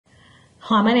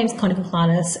Hi, my name is Connie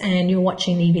Koklanis and you're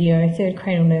watching the video Third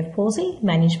Cranial Nerve Palsy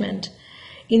Management.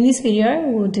 In this video,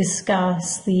 we'll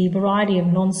discuss the variety of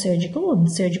non-surgical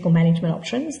and surgical management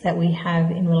options that we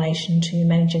have in relation to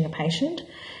managing a patient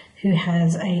who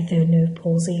has a third nerve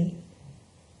palsy.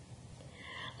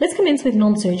 Let's commence with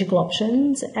non-surgical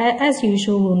options. As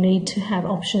usual, we'll need to have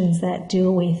options that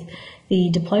deal with the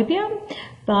diplopia,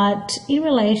 but in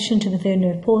relation to the third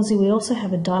nerve palsy, we also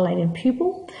have a dilated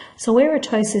pupil. So where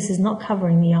ptosis is not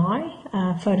covering the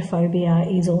eye,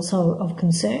 photophobia is also of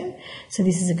concern. So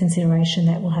this is a consideration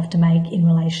that we'll have to make in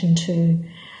relation to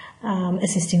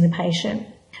assisting the patient.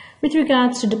 With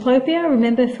regards to diplopia,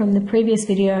 remember from the previous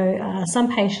video,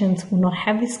 some patients will not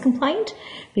have this complaint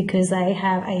because they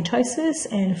have ptosis,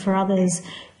 and for others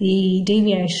the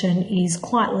deviation is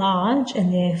quite large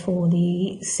and therefore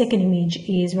the second image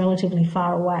is relatively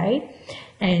far away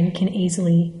and can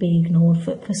easily be ignored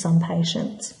for some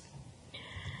patients.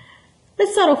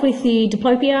 Let's start off with the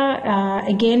diplopia.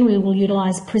 Again, we will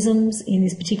utilise prisms in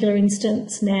this particular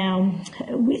instance. Now,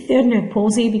 with third nerve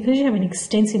palsy, because you have an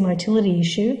extensive motility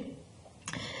issue,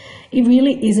 it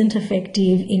really isn't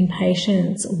effective in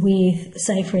patients with,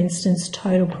 say, for instance,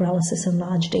 total paralysis and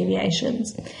large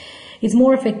deviations. It's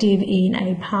more effective in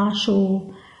a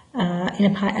patient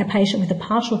with a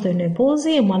partial third nerve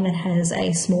palsy and one that has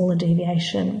a smaller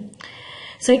deviation.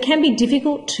 So it can be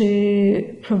difficult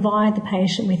to provide the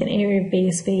patient with an area of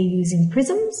BSV using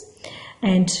prisms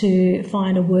and to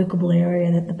find a workable area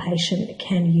that the patient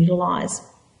can utilise.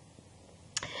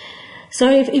 So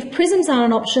if prisms are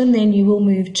an option, then you will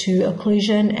move to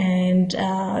occlusion, and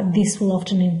this will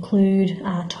often include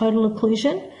total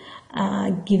occlusion,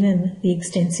 given the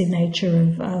extensive nature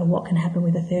of what can happen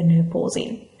with a third nerve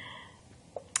palsy.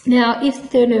 Now, if the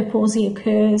third nerve palsy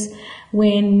occurs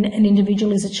when an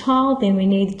individual is a child, then we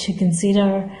need to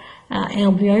consider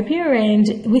amblyopia,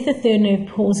 and with a third nerve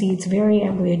palsy it's very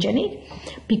amblyogenic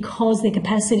because the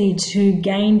capacity to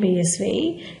gain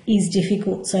BSV is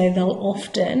difficult, so they'll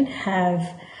often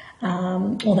have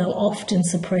they'll often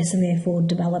suppress and therefore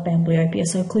develop amblyopia.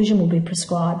 So occlusion will be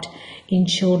prescribed in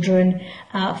children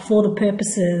for the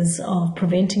purposes of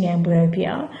preventing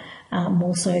amblyopia,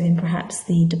 more so than perhaps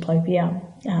the diplopia.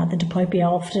 The diplopia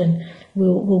often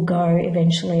will go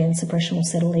eventually and suppression will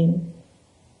settle in.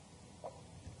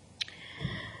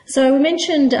 So we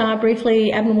mentioned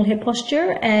briefly abnormal head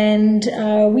posture, and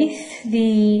with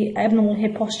the abnormal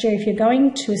head posture, if you're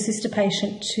going to assist a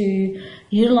patient to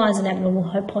utilise an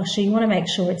abnormal head posture, you want to make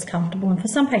sure it's comfortable, and for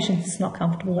some patients it's not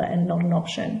comfortable and not an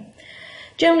option.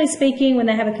 Generally speaking, when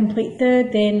they have a complete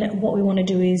third, then what we want to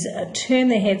do is turn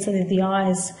their head so that the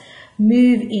eyes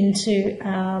move into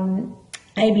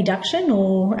abduction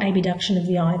or abduction of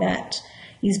the eye that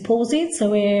is palsied. So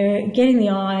we're getting the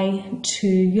eye to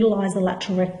utilise the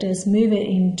lateral rectus, move it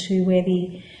into where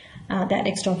that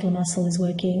extraocular muscle is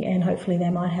working, and hopefully they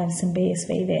might have some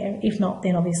BSV there. If not,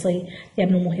 then obviously the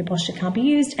abnormal head posture can't be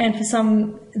used, and for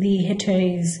some the head turn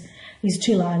is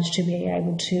too large to be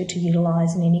able to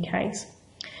utilise in any case.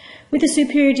 With the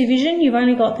superior division, you've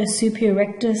only got the superior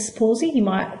rectus palsy. You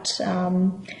might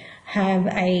have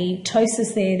a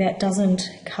ptosis there that doesn't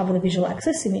cover the visual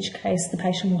axis, in which case the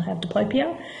patient will have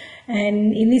diplopia.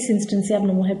 And in this instance, the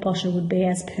abnormal head posture would be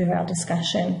as per our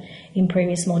discussion in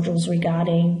previous modules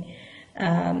regarding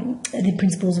the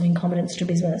principles of incompetence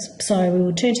strabismus. So we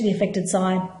would turn to the affected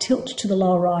side, tilt to the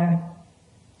lower eye,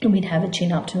 and we'd have a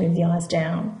chin up to move the eyes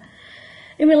down.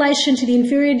 In relation to the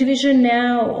inferior division,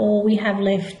 now all we have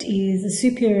left is the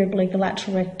superior oblique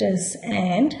lateral rectus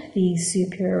and the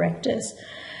superior rectus.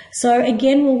 So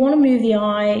again, we'll want to move the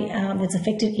eye that's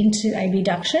affected into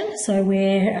abduction. So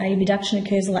where abduction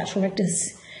occurs, the lateral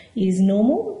rectus is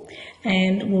normal,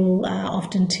 and will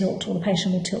often tilt, or the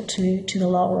patient will tilt to the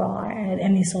lower eye,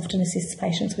 and this often assists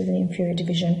patients with an inferior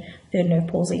division third nerve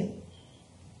palsy.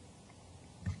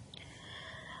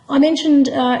 I mentioned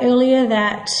earlier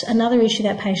that another issue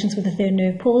that patients with a third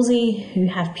nerve palsy who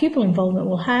have pupil involvement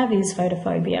will have is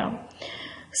photophobia.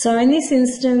 So in this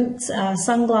instance,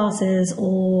 sunglasses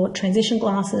or transition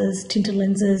glasses, tinted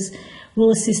lenses will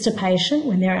assist a patient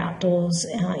when they're outdoors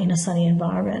in a sunny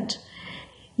environment.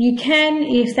 You can,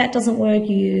 if that doesn't work,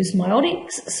 use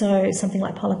miotics. So something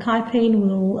like pilocarpine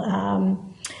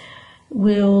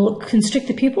will constrict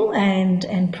the pupil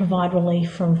and provide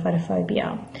relief from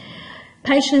photophobia.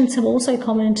 Patients have also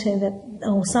commented that,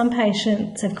 or some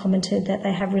patients have commented that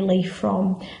they have relief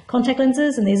from contact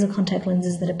lenses, and these are contact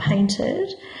lenses that are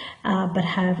painted but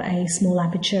have a small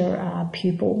aperture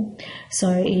pupil. So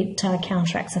it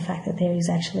counteracts the fact that there is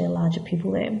actually a larger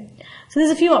pupil there. So there's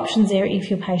a few options there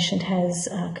if your patient has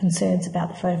concerns about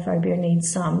the photophobia and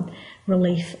needs some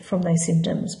relief from those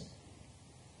symptoms.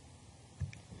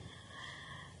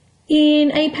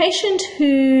 In a patient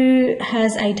who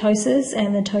has atosis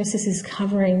and the ptosis is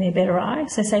covering their better eye,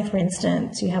 so say for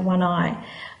instance you have one eye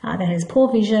that has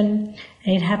poor vision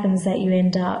and it happens that you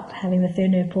end up having the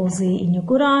third nerve palsy in your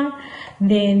good eye,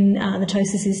 then the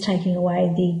ptosis is taking away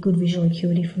the good visual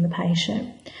acuity from the patient.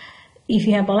 If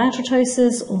you have bilateral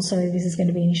ptosis, also this is going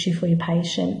to be an issue for your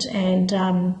patient, and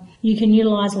you can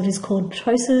utilise what is called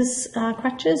ptosis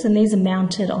crutches, and these are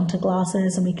mounted onto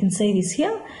glasses, and we can see this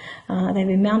here. They've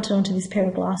been mounted onto this pair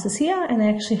of glasses here, and they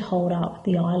actually hold up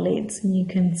the eyelids, and you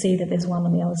can see that there's one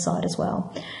on the other side as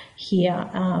well here.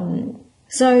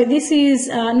 So this is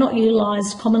not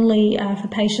utilised commonly for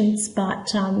patients,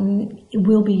 but it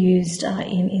will be used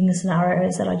in the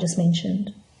scenarios that I just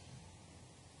mentioned.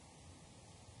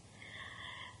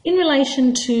 In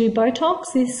relation to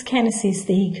Botox, this can assist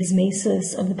the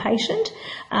cosmesis of the patient.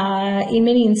 In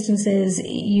many instances,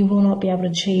 you will not be able to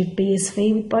achieve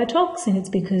BSV with Botox, and it's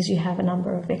because you have a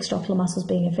number of extraocular muscles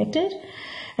being affected.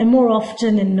 And more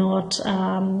often than not,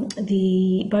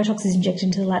 the Botox is injected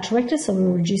into the lateral rectus, so we're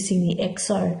reducing the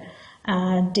exo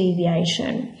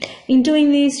deviation. In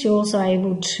doing this, you're also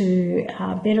able to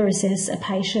better assess a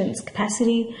patient's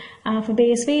capacity for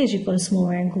BSV, as you've got a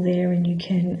smaller angle there and you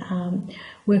can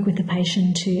work with the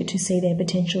patient to see their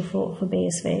potential for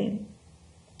BSV.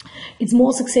 It's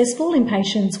more successful in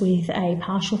patients with a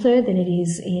partial third than it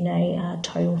is in a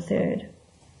total third.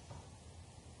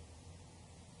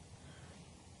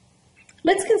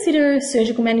 Let's consider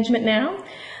surgical management now.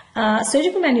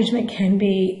 Surgical management can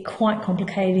be quite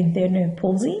complicated in third nerve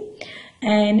palsy,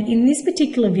 and in this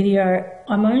particular video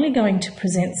I'm only going to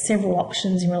present several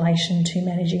options in relation to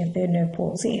managing a third nerve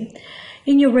palsy.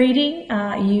 In your reading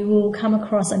you will come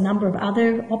across a number of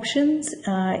other options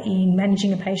in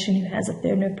managing a patient who has a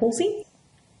third nerve palsy.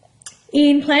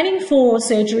 In planning for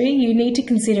surgery, you need to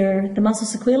consider the muscle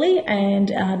sequelae and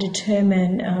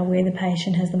determine where the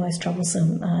patient has the most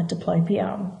troublesome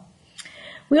diplopia.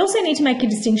 We also need to make a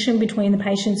distinction between the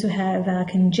patients who have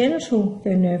congenital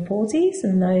third nerve palsies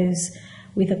and those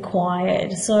with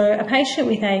acquired. So a patient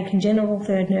with a congenital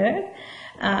third nerve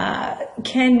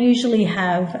can usually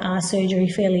have surgery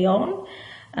fairly on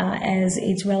as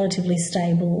it's relatively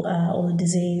stable, or the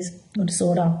disease or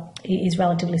disorder is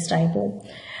relatively stable.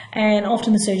 And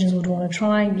often the surgeons would want to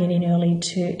try and get in early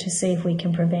to see if we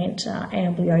can prevent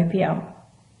amblyopia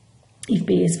if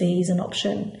BSV is an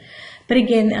option. But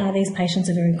again, these patients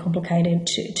are very complicated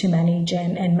to manage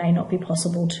and may not be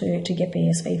possible to get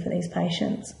BSV for these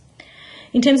patients.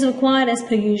 In terms of acquired, as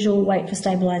per usual, wait for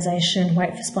stabilisation,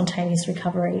 wait for spontaneous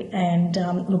recovery, and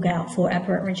look out for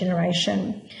aberrant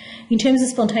regeneration. In terms of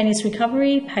spontaneous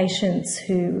recovery, patients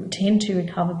who tend to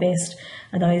recover best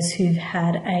are those who've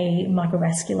had a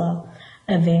microvascular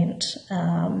event.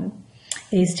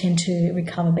 These tend to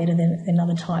recover better than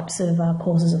other types of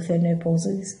causes of third nerve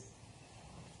palsies.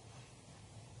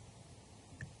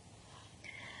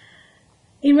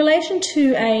 In relation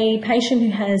to a patient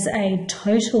who has a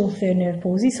total third nerve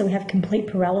palsy, so we have complete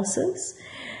paralysis,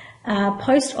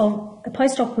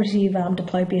 post-operative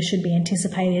diplopia should be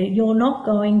anticipated. You're not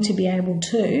going to be able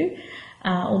to,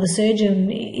 or the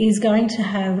surgeon is going to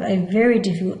have a very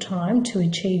difficult time to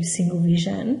achieve single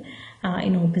vision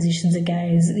in all positions of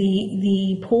gaze.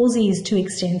 The palsy is too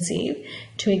extensive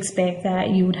to expect that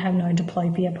you would have no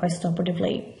diplopia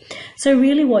post-operatively. So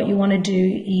really what you want to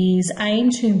do is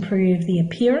aim to improve the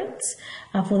appearance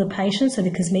for the patient, so the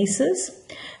cosmesis,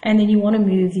 and then you want to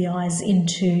move the eyes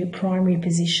into primary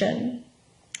position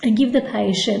and give the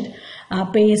patient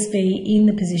BSV in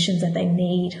the positions that they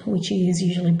need, which is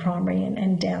usually primary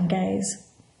and down gaze.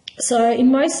 So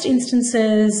in most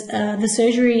instances, the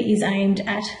surgery is aimed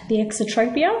at the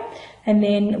exotropia, and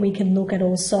then we can look at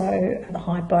also the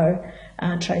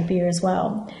hypotropia as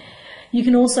well. You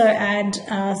can also add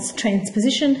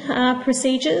transposition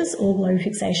procedures or glow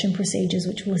fixation procedures,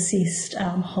 which will assist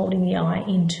holding the eye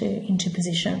into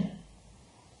position.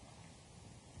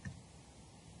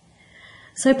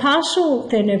 So partial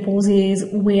third nerve palsies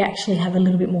we actually have a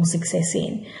little bit more success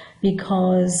in,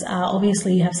 because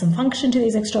obviously you have some function to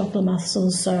these extraocular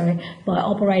muscles, so by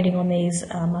operating on these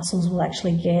muscles we'll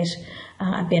actually get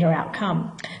a better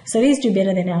outcome. So these do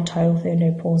better than our total third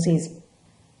nerve palsies.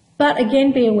 But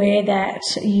again, be aware that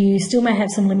you still may have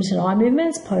some limited eye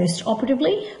movements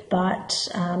post-operatively, but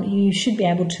you should be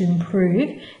able to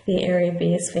improve their area of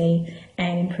BSV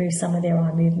and improve some of their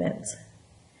eye movements.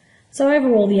 So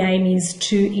overall, the aim is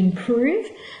to improve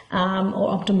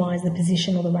or optimise the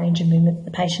position or the range of movement that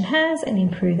the patient has and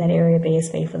improve that area of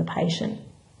BSV for the patient.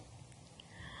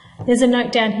 There's a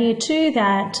note down here too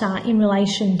that in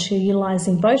relation to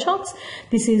utilising Botox,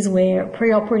 this is where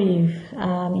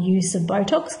preoperative use of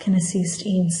Botox can assist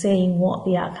in seeing what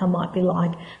the outcome might be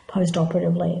like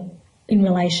post-operatively in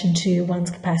relation to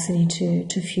one's capacity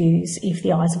to fuse if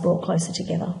the eyes are brought closer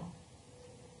together.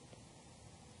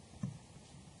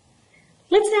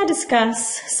 Let's now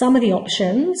discuss some of the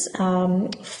options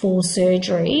for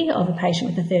surgery of a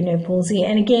patient with a third nerve palsy.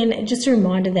 And again, just a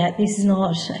reminder that this is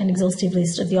not an exhaustive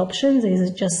list of the options. These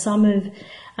are just some of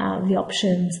the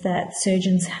options that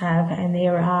surgeons have, and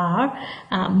there are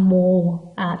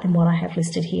more than what I have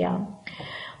listed here.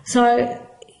 So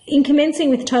in commencing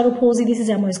with total palsy, this is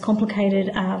our most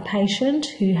complicated patient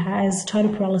who has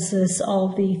total paralysis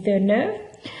of the third nerve.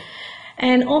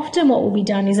 And often what will be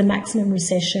done is a maximum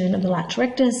recession of the lateral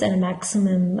rectus and a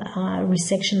maximum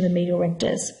resection of the medial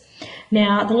rectus.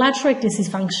 Now, the lateral rectus is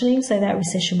functioning, so that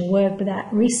recession will work, but that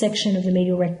resection of the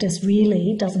medial rectus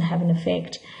really doesn't have an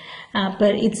effect.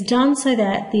 But it's done so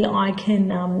that the eye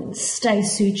can stay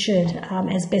sutured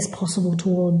as best possible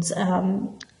towards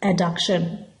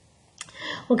adduction.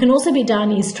 What can also be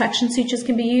done is traction sutures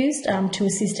can be used to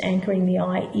assist anchoring the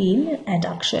eye in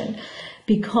adduction,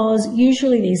 because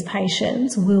usually these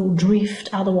patients will drift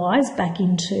otherwise back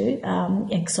into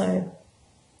exo.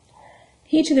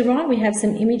 Here to the right we have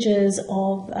some images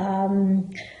of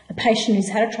a patient who's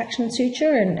had a traction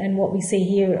suture, and what we see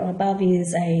here above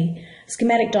is a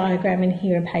schematic diagram, and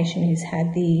here a patient who's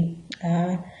had the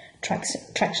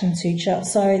traction suture.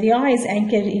 So the eye is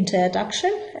anchored into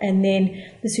adduction, and then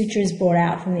the suture is brought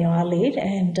out from the eyelid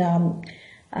and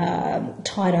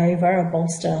tied over a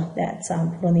bolster that's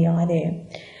put on the eye there.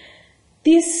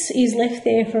 This is left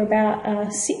there for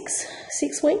about six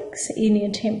weeks in the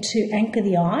attempt to anchor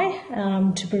the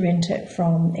eye to prevent it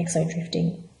from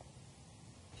exodrifting.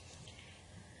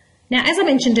 Now, as I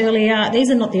mentioned earlier, these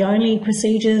are not the only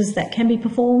procedures that can be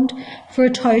performed. For a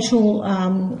total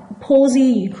palsy,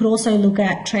 you could also look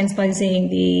at transposing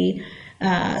the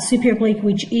superior oblique,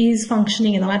 which is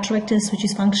functioning, and the lateral rectus, which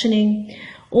is functioning.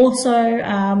 Also,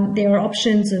 there are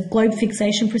options of globe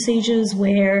fixation procedures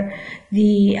where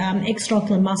the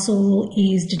extraocular muscle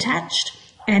is detached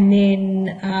and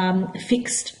then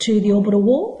fixed to the orbital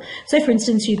wall. So, for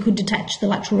instance, you could detach the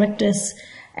lateral rectus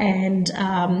and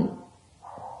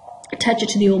attach it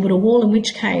to the orbital wall, in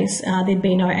which case there'd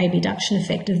be no abduction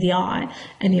effect of the eye,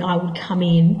 and the eye would come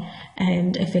in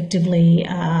and effectively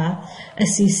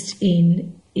assist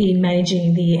in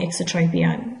managing the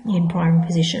exotropia in primary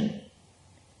position.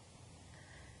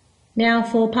 Now,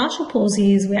 for partial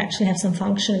palsies, we actually have some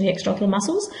function of the extraocular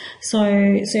muscles,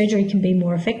 so surgery can be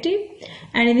more effective.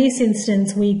 And in this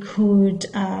instance, we could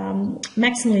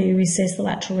maximally recess the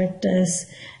lateral rectus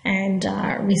and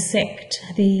resect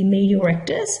the medial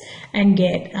rectus and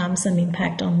get some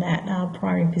impact on that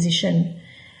primary position.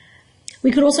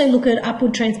 We could also look at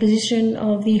upward transposition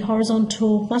of the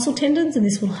horizontal muscle tendons, and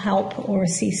this will help or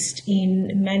assist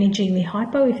in managing the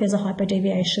hypo if there's a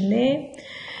hypodeviation there.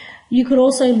 You could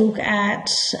also look at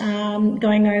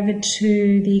going over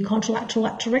to the contralateral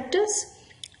lateral rectus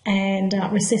and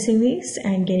recessing this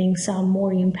and getting some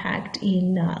more impact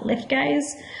in left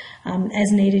gaze.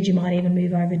 As needed, you might even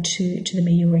move over to the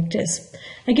medial rectus.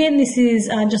 Again, this is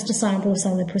just a sample of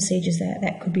some of the procedures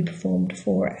that could be performed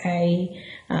for a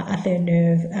third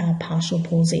nerve partial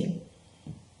palsy.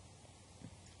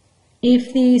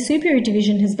 If the superior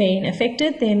division has been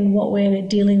affected, then what we're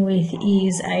dealing with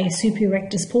is a superior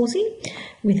rectus palsy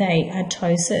with a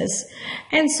ptosis.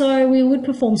 And so we would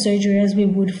perform surgery as we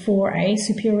would for a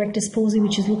superior rectus palsy,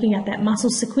 which is looking at that muscle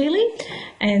sequelae.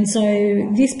 And so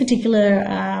this particular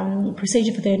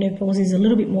procedure for third nerve palsy is a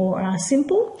little bit more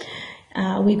simple.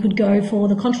 We could go for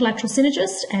the contralateral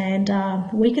synergist and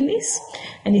weaken this,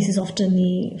 and this is often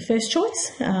the first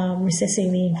choice,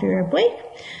 recessing the inferior oblique.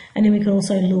 And then we could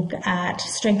also look at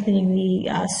strengthening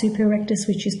the superior rectus,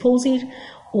 which is palsied,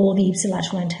 or the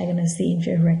ipsilateral antagonist, the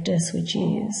inferior rectus, which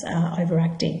is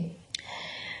overacting.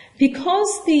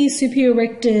 Because the superior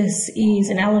rectus is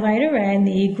an elevator and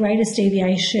the greatest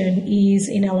deviation is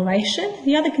in elevation,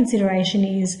 the other consideration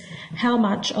is how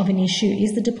much of an issue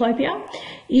is the diplopia.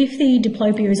 If the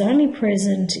diplopia is only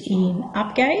present in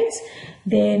up gaze,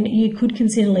 then you could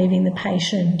consider leaving the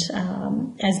patient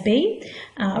as B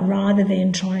rather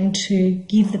than trying to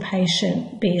give the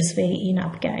patient BSV in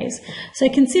up gaze. So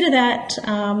consider that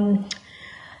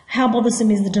how bothersome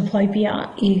is the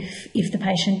diplopia if the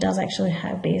patient does actually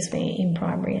have BSV in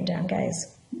primary and down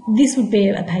gaze. This would be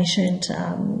a patient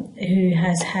who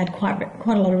has had quite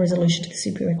a lot of resolution to the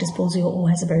superior rectus palsy or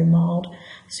has a very mild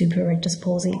superior rectus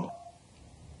palsy.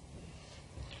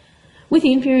 With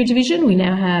the inferior division, we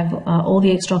now have all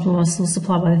the extraocular muscles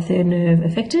supplied by the third nerve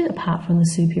affected, apart from the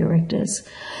superior rectus.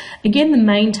 Again, the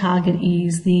main target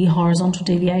is the horizontal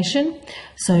deviation,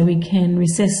 so we can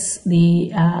recess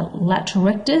the lateral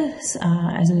rectus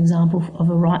as an example of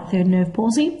a right third nerve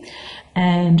palsy,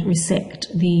 and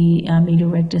resect the medial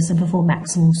rectus and perform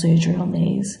maximal surgery on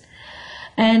these.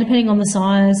 And depending on the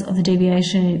size of the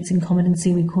deviation, its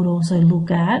incompetency, we could also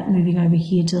look at moving over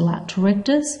here to the lateral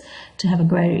rectus to have a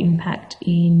greater impact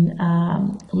in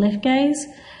left gaze.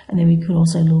 And then we could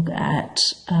also look at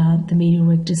the medial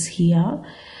rectus here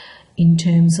in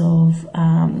terms of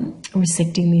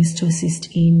resecting this to assist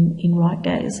in right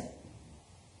gaze.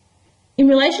 In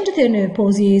relation to third nerve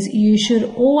palsies, you should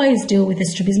always deal with the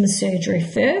strabismus surgery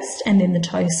first and then the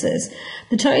ptosis.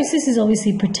 The ptosis is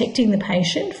obviously protecting the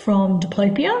patient from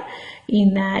diplopia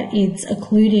in that it's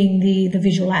occluding the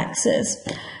visual axis.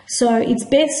 So it's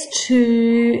best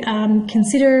to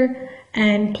consider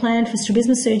and plan for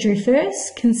strabismus surgery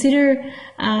first, consider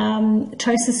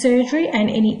ptosis surgery and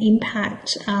any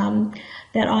impact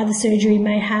that either surgery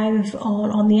may have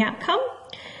on the outcome,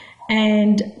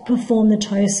 and perform the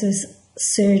ptosis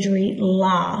surgery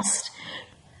last.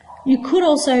 You could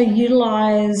also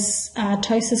utilise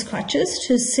ptosis crutches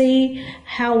to see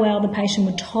how well the patient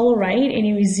would tolerate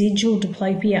any residual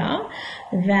diplopia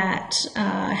that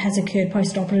has occurred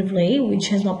post-operatively, which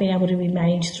has not been able to be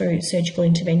managed through surgical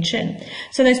intervention.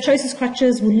 So those ptosis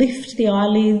crutches will lift the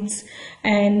eyelids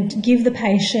and give the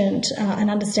patient an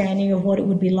understanding of what it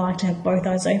would be like to have both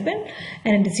eyes open,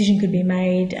 and a decision could be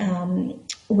made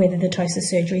whether the ptosis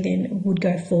surgery then would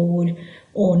go forward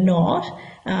or not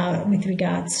with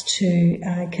regards to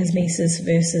cosmesis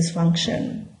versus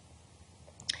function.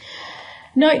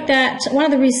 Note that one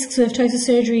of the risks of ptosis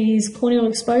surgery is corneal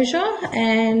exposure,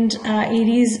 and it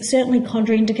is certainly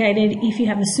contraindicated if you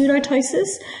have a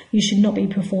pseudotosis. You should not be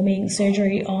performing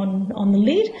surgery on the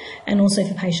lid, and also if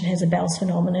the patient has a Bell's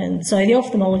phenomenon. So the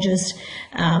ophthalmologist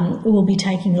will be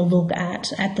taking a look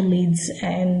at the lids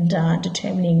and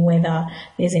determining whether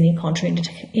there's any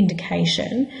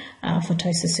contraindication for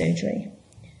ptosis surgery.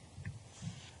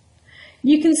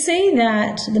 You can see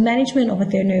that the management of a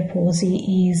third nerve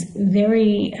palsy is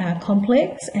very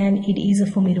complex, and it is a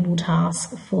formidable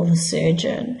task for the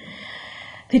surgeon,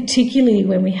 particularly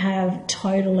when we have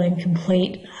total and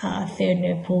complete third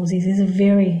nerve palsies. These are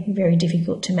very, very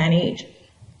difficult to manage.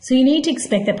 So you need to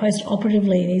expect that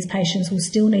post-operatively these patients will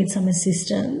still need some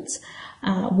assistance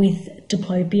with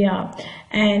diplopia,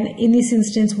 and in this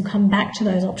instance we'll come back to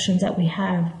those options that we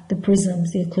have: the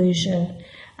prisms, the occlusion,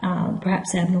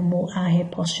 perhaps abnormal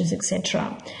head postures,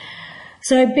 etc.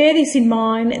 So bear this in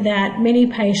mind, that many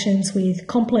patients with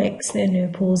complex third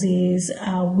nerve palsies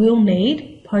will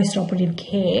need post-operative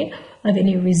care of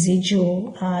any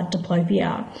residual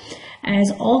diplopia,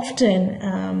 as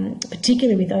often,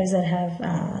 particularly with those that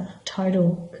have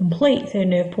total complete third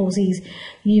nerve palsies,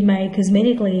 you may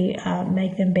cosmetically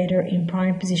make them better in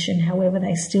prone position. However,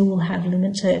 they still will have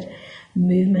limited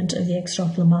movement of the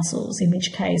extraocular muscles, in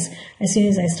which case, as soon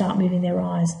as they start moving their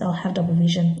eyes, they'll have double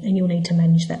vision, and you'll need to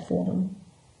manage that for them.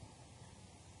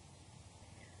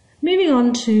 Moving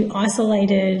on to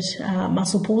isolated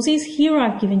muscle palsies, here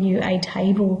I've given you a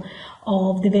table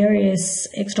of the various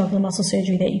extraocular muscle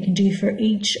surgery that you can do for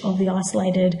each of the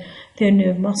isolated third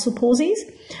nerve muscle palsies.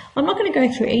 I'm not going to go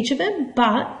through each of them,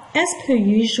 but as per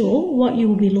usual, what you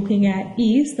will be looking at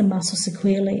is the muscle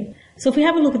sequelae. So if we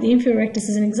have a look at the inferior rectus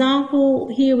as an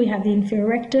example, here we have the inferior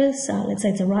rectus. Let's say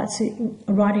it's a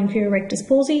right inferior rectus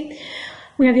palsy.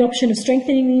 We have the option of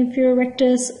strengthening the inferior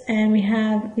rectus, and we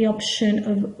have the option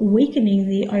of weakening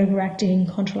the overacting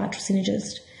contralateral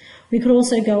synergist. We could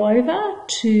also go over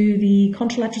to the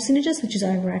contralateral synergist, which is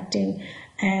overacting,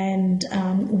 and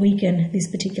weaken this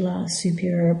particular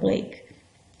superior oblique.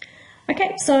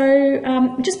 Okay,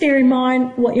 so just bear in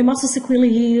mind what your muscle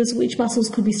sequelae is, which muscles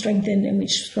could be strengthened and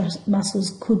which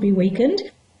muscles could be weakened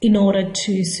in order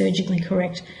to surgically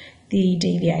correct the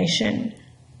deviation.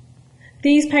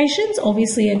 These patients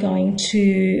obviously are going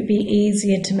to be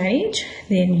easier to manage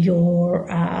than your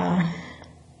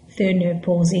third nerve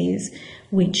palsies,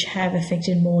 which have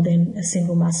affected more than a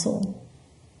single muscle.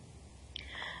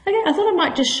 Okay, I thought I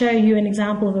might just show you an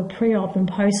example of a pre-op and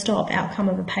post-op outcome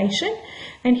of a patient.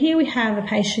 And here we have a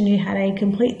patient who had a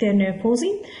complete third nerve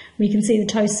palsy. We can see the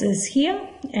ptosis here,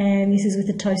 and this is with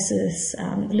the ptosis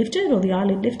lifted, or the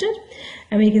eyelid lifted.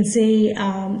 And we can see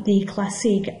the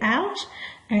classic out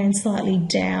and slightly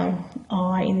down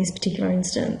eye in this particular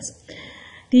instance.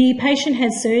 The patient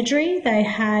had surgery. They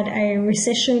had a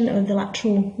recession of the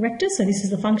lateral rectus, so this is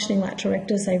the functioning lateral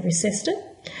rectus. They've recessed it.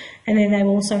 And then they've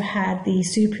also had the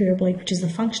superior oblique, which is the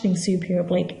functioning superior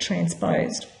oblique,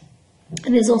 transposed.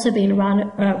 And there's also been a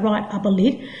right upper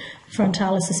lid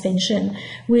frontalis suspension,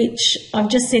 which I've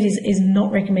just said is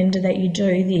not recommended that you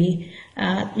do the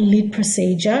lid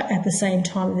procedure at the same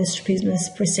time as the strabismus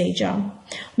procedure.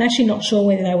 I'm actually not sure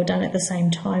whether they were done at the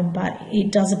same time, but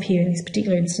it does appear in this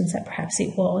particular instance that perhaps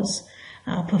it was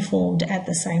performed at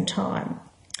the same time.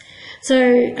 So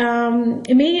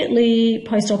immediately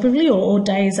post-operatively or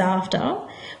days after,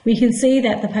 we can see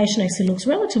that the patient actually looks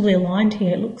relatively aligned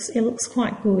here. It looks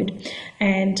quite good,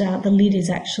 and the lid is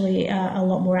actually a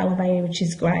lot more elevated, which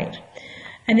is great.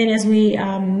 And then as we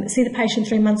see the patient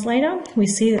 3 months later, we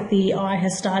see that the eye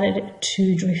has started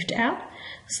to drift out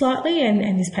slightly,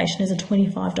 and this patient has a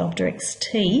 25 diopter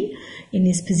XT in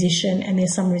this position, and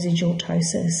there's some residual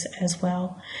ptosis as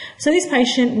well. So this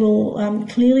patient will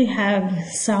clearly have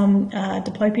some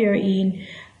diplopia in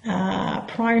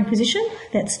prior position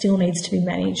that still needs to be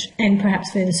managed, and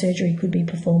perhaps further surgery could be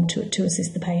performed to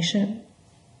assist the patient.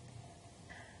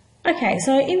 Okay,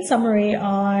 so in summary,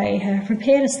 I have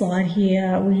prepared a slide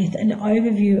here with an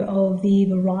overview of the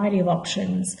variety of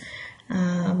options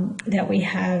that we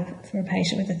have for a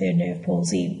patient with a third nerve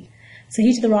palsy. So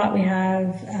here to the right we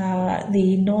have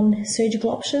the non-surgical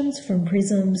options, from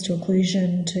prisms to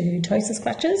occlusion to ptosis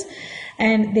clutches,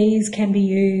 and these can be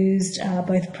used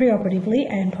both preoperatively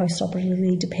and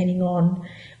postoperatively depending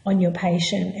on your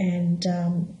patient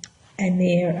and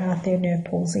their third nerve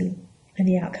palsy and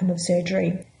the outcome of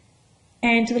surgery.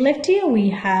 And to the left here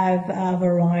we have a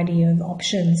variety of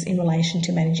options in relation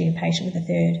to managing a patient with a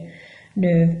third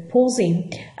nerve palsy.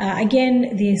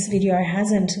 Again, this video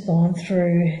hasn't gone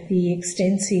through the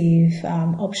extensive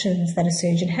options that a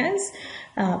surgeon has,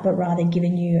 but rather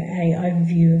given you an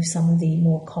overview of some of the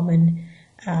more common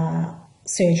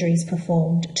surgeries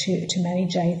performed to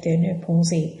manage a third nerve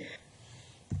palsy.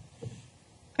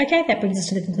 Okay, that brings us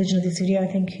to the conclusion of this video.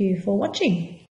 Thank you for watching.